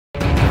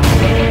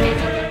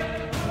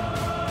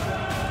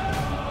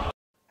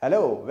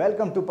Hello,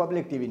 welcome to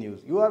Public TV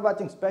News. You are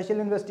watching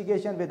Special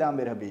Investigation with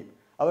Aamer Habib.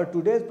 Our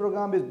today's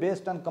program is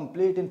based on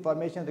complete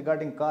information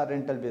regarding car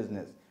rental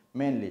business,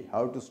 mainly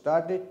how to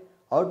start it,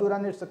 how to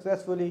run it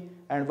successfully,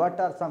 and what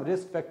are some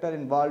risk factors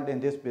involved in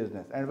this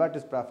business, and what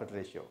is profit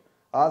ratio.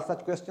 All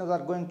such questions are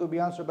going to be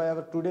answered by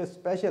our today's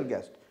special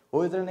guest,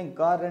 who is running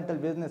car rental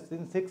business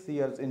since 6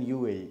 years in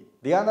UAE.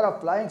 The owner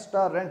of Flying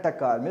Star Rent a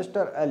Car,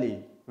 Mr.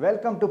 Ali.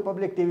 Welcome to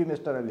Public TV,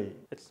 Mr. Ali.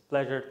 It's a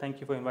pleasure.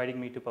 Thank you for inviting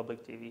me to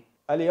Public TV.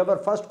 Ali, our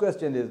first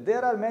question is,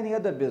 there are many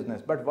other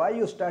business, but why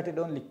you started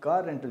only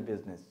car rental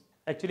business?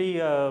 Actually,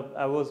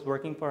 I was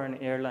working for an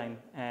airline,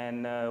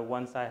 and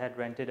once I had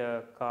rented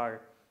a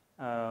car.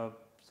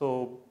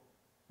 So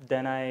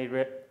then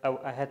I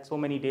had so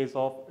many days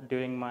off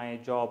during my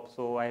job,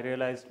 so I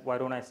realized, why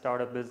don't I start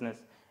a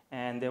business?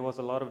 And there was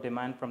a lot of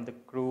demand from the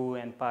crew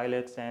and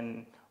pilots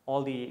and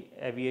all the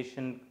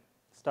aviation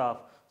staff.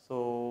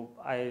 So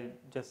I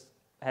just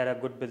had a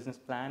good business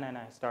plan and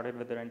I started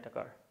with the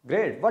rent-a-car.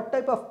 Great. What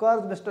type of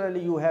cars, Mr.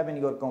 Ali, you have in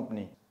your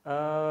company?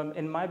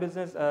 In my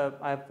business,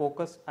 I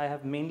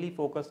have mainly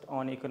focused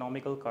on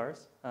economical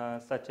cars,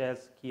 such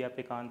as Kia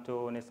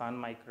Picanto, Nissan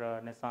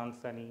Micra,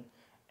 Nissan Sunny,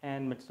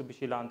 and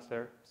Mitsubishi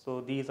Lancer. So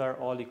these are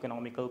all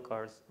economical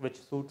cars, which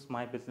suits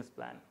my business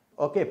plan.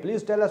 Okay,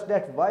 please tell us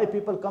that why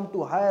people come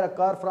to hire a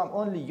car from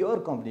only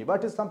your company.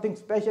 What is something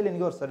special in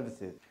your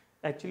services?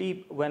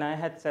 Actually, when I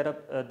had set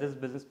up this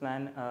business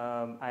plan,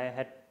 I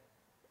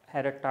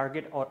had a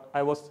target, or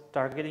I was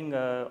targeting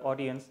an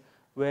audience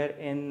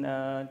wherein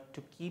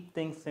to keep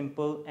things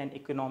simple and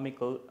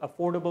economical,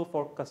 affordable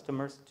for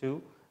customers to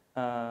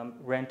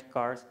rent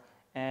cars,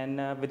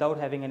 and without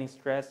having any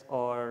stress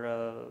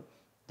or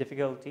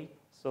difficulty.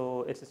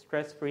 So it's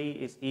stress-free,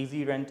 it's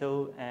easy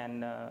rental,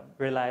 and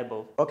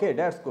reliable. Okay,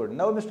 that's good.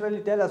 Now, Mr. Ali,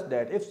 tell us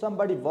that if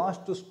somebody wants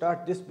to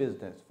start this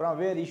business, from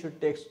where he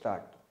should take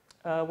start?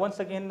 Once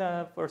again,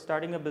 for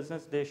starting a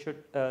business, they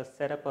should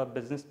set up a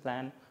business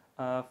plan,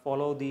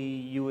 follow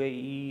the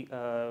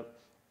UAE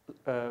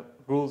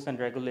rules and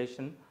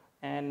regulation,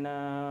 and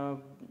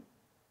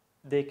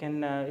they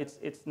can.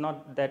 It's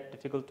not that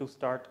difficult to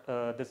start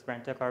this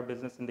rent-a-car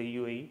business in the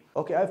UAE.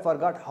 Okay, I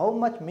forgot, how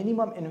much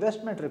minimum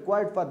investment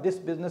required for this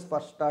business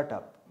for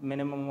startup?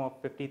 Minimum of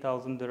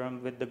 50,000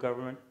 dirham with the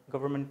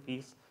government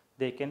fees.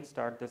 They can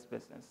start this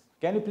business.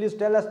 Can you please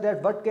tell us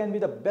that what can be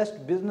the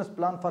best business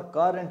plan for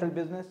car rental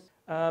business?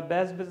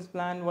 Best business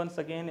plan, once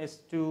again, is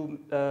to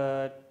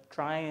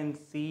try and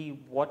see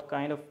what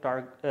kind of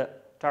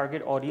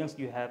target audience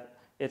you have.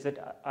 Is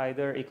it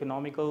either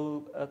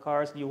economical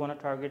cars you want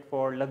to target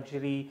for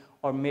luxury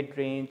or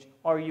mid-range,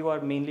 or you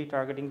are mainly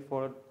targeting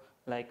for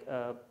like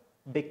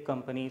big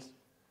companies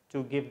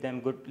to give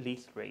them good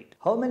lease rate?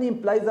 How many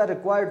employees are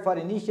required for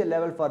initial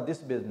level for this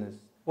business?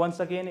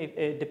 Once again,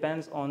 it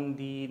depends on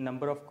the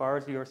number of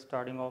cars you're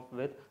starting off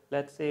with.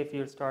 Let's say if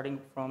you're starting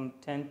from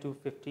 10 to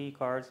 50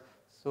 cars,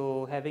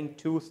 so having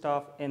 2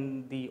 staff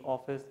in the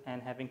office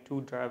and having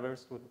 2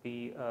 drivers would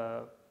be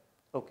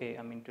okay,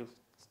 to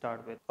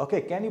start with.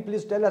 Okay, can you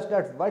please tell us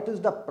that what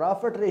is the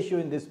profit ratio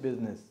in this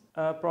business?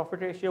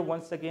 Profit ratio,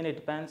 once again, it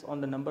depends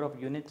on the number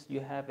of units you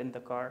have in the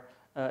car.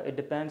 It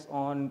depends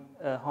on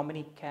how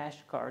many cash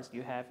cars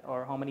you have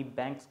or how many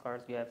banks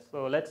cars you have.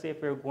 So let's say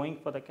if you're going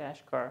for the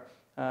cash car,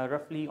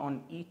 roughly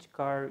on each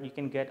car you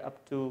can get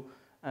up to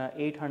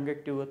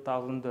 800 to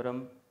 1,000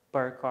 dirham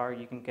per car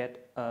you can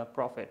get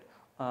profit.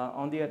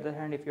 On the other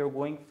hand, if you're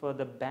going for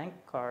the bank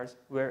cars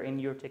wherein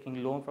you're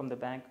taking loan from the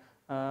bank,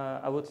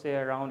 I would say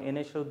around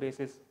initial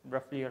basis,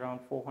 roughly around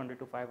 400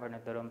 to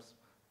 500 dirhams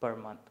per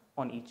month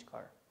on each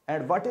car.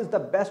 And what is the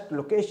best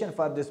location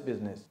for this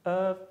business?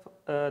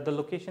 The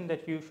location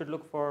that you should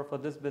look for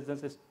this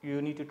business is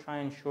you need to try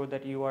and ensure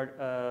that you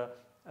are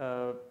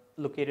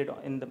located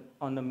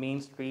on the main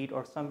street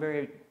or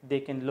somewhere they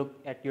can look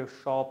at your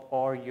shop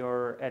or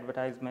your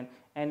advertisement,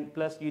 and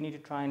plus you need to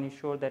try and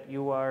ensure that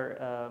you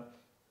are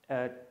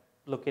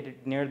located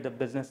near the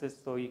businesses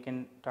so you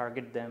can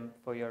target them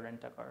for your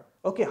rent-a-car.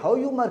 Okay, how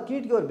you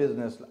market your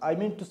business? I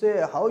mean to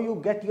say, how you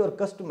get your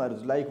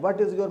customers? Like, what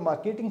is your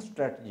marketing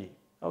strategy?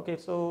 Okay,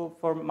 so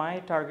for my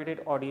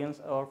targeted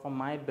audience or for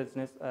my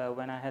business,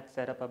 when I had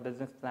set up a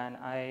business plan,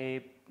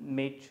 I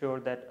made sure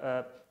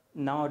that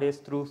nowadays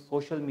through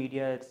social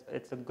media,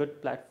 it's a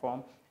good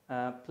platform.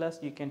 Plus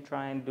you can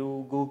try and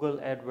do Google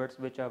AdWords,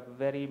 which are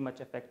very much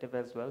effective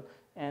as well.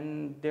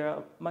 And there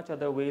are much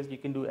other ways you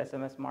can do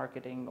SMS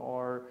marketing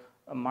or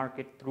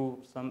market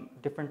through some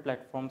different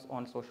platforms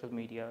on social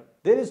media.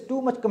 There is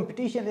too much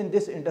competition in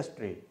this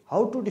industry.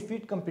 How to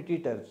defeat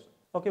competitors?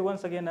 Okay,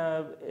 once again,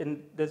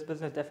 in this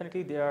business,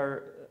 definitely there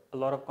are a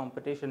lot of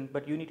competition,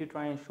 but you need to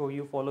try and ensure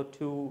you follow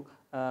 2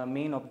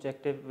 main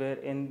objectives,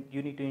 wherein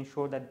you need to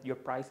ensure that your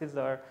prices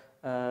are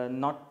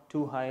not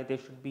too high. They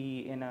should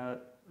be in a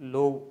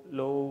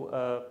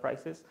low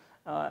prices.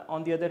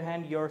 On the other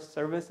hand, your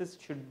services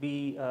should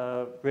be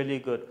really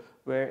good,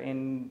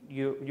 wherein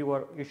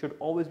you should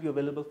always be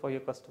available for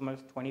your customers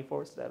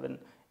 24/7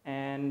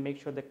 and make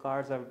sure the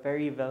cars are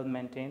very well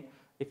maintained.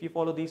 If you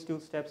follow these two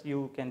steps,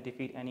 you can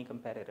defeat any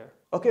competitor.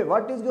 Okay,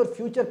 what is your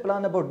future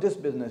plan about this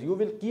business? You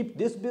will keep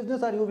this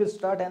business or you will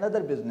start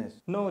another business?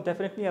 No,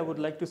 definitely I would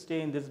like to stay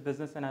in this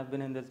business, and I've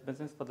been in this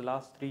business for the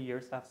last 3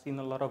 years. I've seen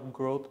a lot of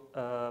growth.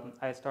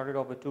 I started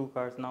off with 2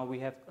 cars. Now we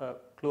have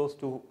close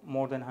to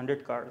more than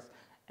 100 cars.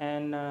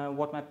 And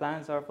what my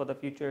plans are for the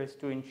future is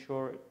to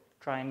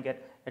try and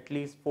get at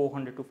least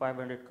 400 to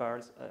 500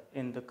 cars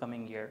in the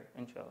coming year,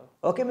 inshallah.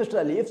 Okay, Mr.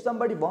 Ali, if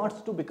somebody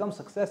wants to become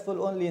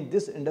successful only in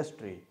this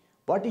industry,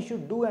 what he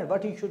should do and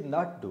what he should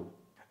not do?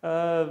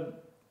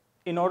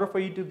 In order for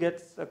you to get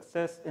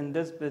success in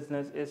this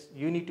business, is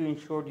you need to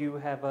ensure you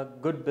have a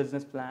good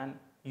business plan,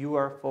 you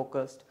are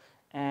focused,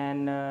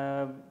 and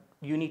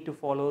you need to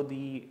follow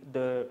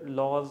the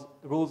laws,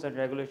 rules and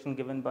regulations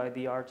given by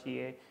the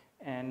RTA,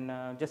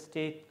 and just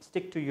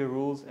stick to your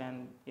rules,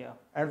 and yeah.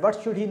 And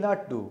what should he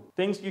not do?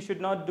 Things you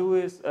should not do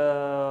is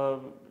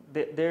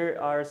there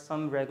are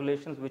some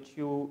regulations which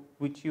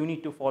you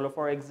need to follow.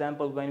 For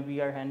example, when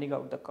we are handing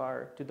out the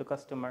car to the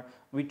customer,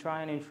 we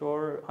try and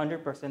ensure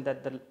 100%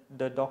 that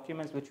the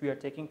documents which we are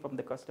taking from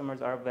the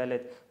customers are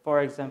valid.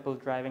 For example,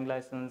 driving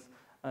license,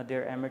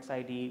 their Emirates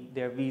ID,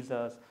 their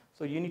visas.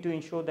 So you need to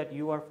ensure that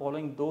you are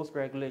following those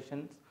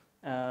regulations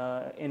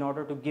in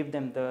order to give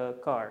them the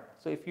car.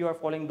 So if you are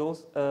following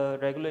those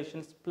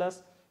regulations,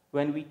 plus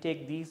when we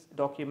take these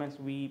documents,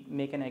 we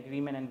make an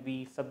agreement and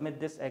we submit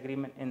this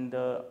agreement in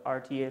the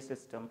RTA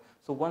system.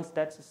 So once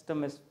that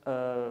system is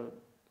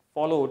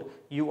followed,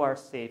 you are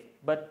safe.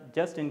 But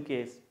just in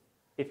case,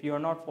 if you are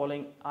not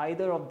following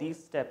either of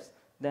these steps,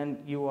 then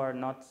you are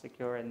not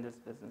secure in this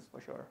business for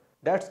sure.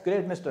 That's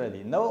great, Mr.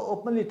 Ali. Now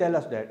openly tell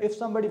us that if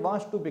somebody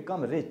wants to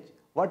become rich,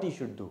 what he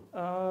should do?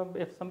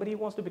 If somebody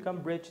wants to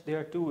become rich, there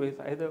are two ways.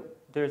 Either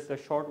there's a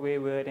short way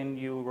wherein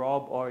you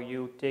rob, or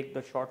you take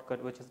the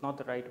shortcut, which is not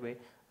the right way.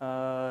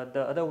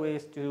 The other way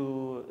is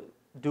to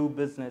do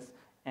business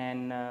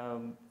and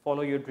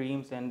follow your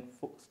dreams and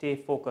stay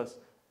focused.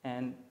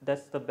 And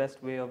that's the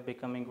best way of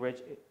becoming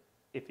rich,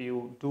 if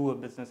you do a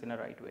business in a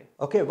right way.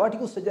 Okay, what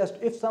you suggest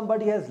if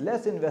somebody has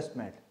less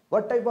investment?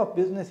 What type of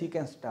business he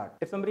can start?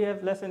 If somebody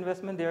has less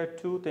investment, there are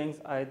two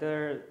things.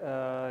 Either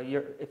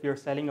if you're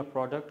selling a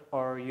product,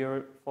 or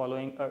you're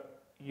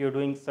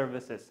doing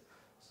services.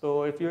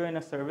 So if you're in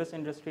a service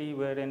industry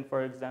wherein,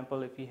 for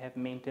example, if you have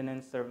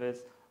maintenance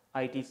service,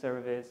 IT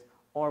service,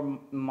 or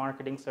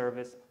marketing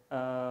service,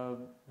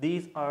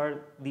 these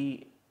are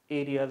the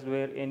areas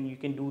wherein you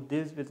can do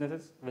these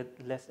businesses with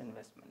less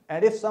investment.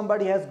 And if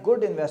somebody has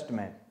good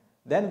investment,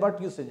 then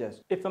what you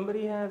suggest? If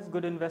somebody has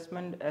good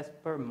investment, as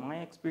per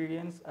my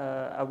experience,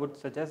 I would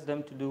suggest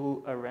them to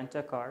do a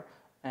rent-a-car.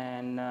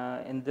 And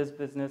in this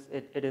business,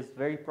 it is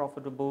very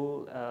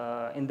profitable.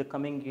 In the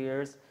coming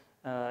years,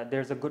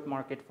 there's a good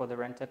market for the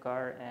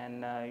rent-a-car,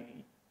 and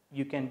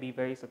you can be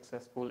very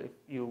successful if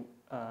you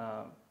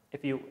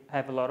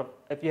have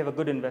a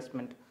good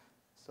investment.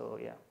 So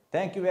yeah.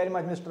 Thank you very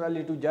much, Mr.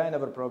 Ali, to join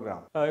our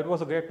program. It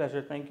was a great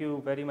pleasure. Thank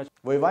you very much.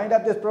 We wind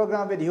up this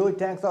program with huge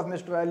thanks of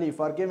Mr. Ali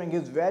for giving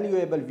his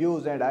valuable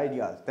views and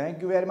ideas.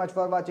 Thank you very much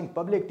for watching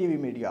Public TV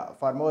Media.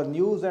 For more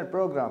news and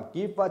program,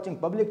 keep watching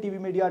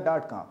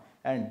publictvmedia.com,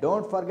 and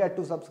don't forget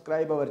to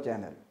subscribe our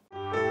channel.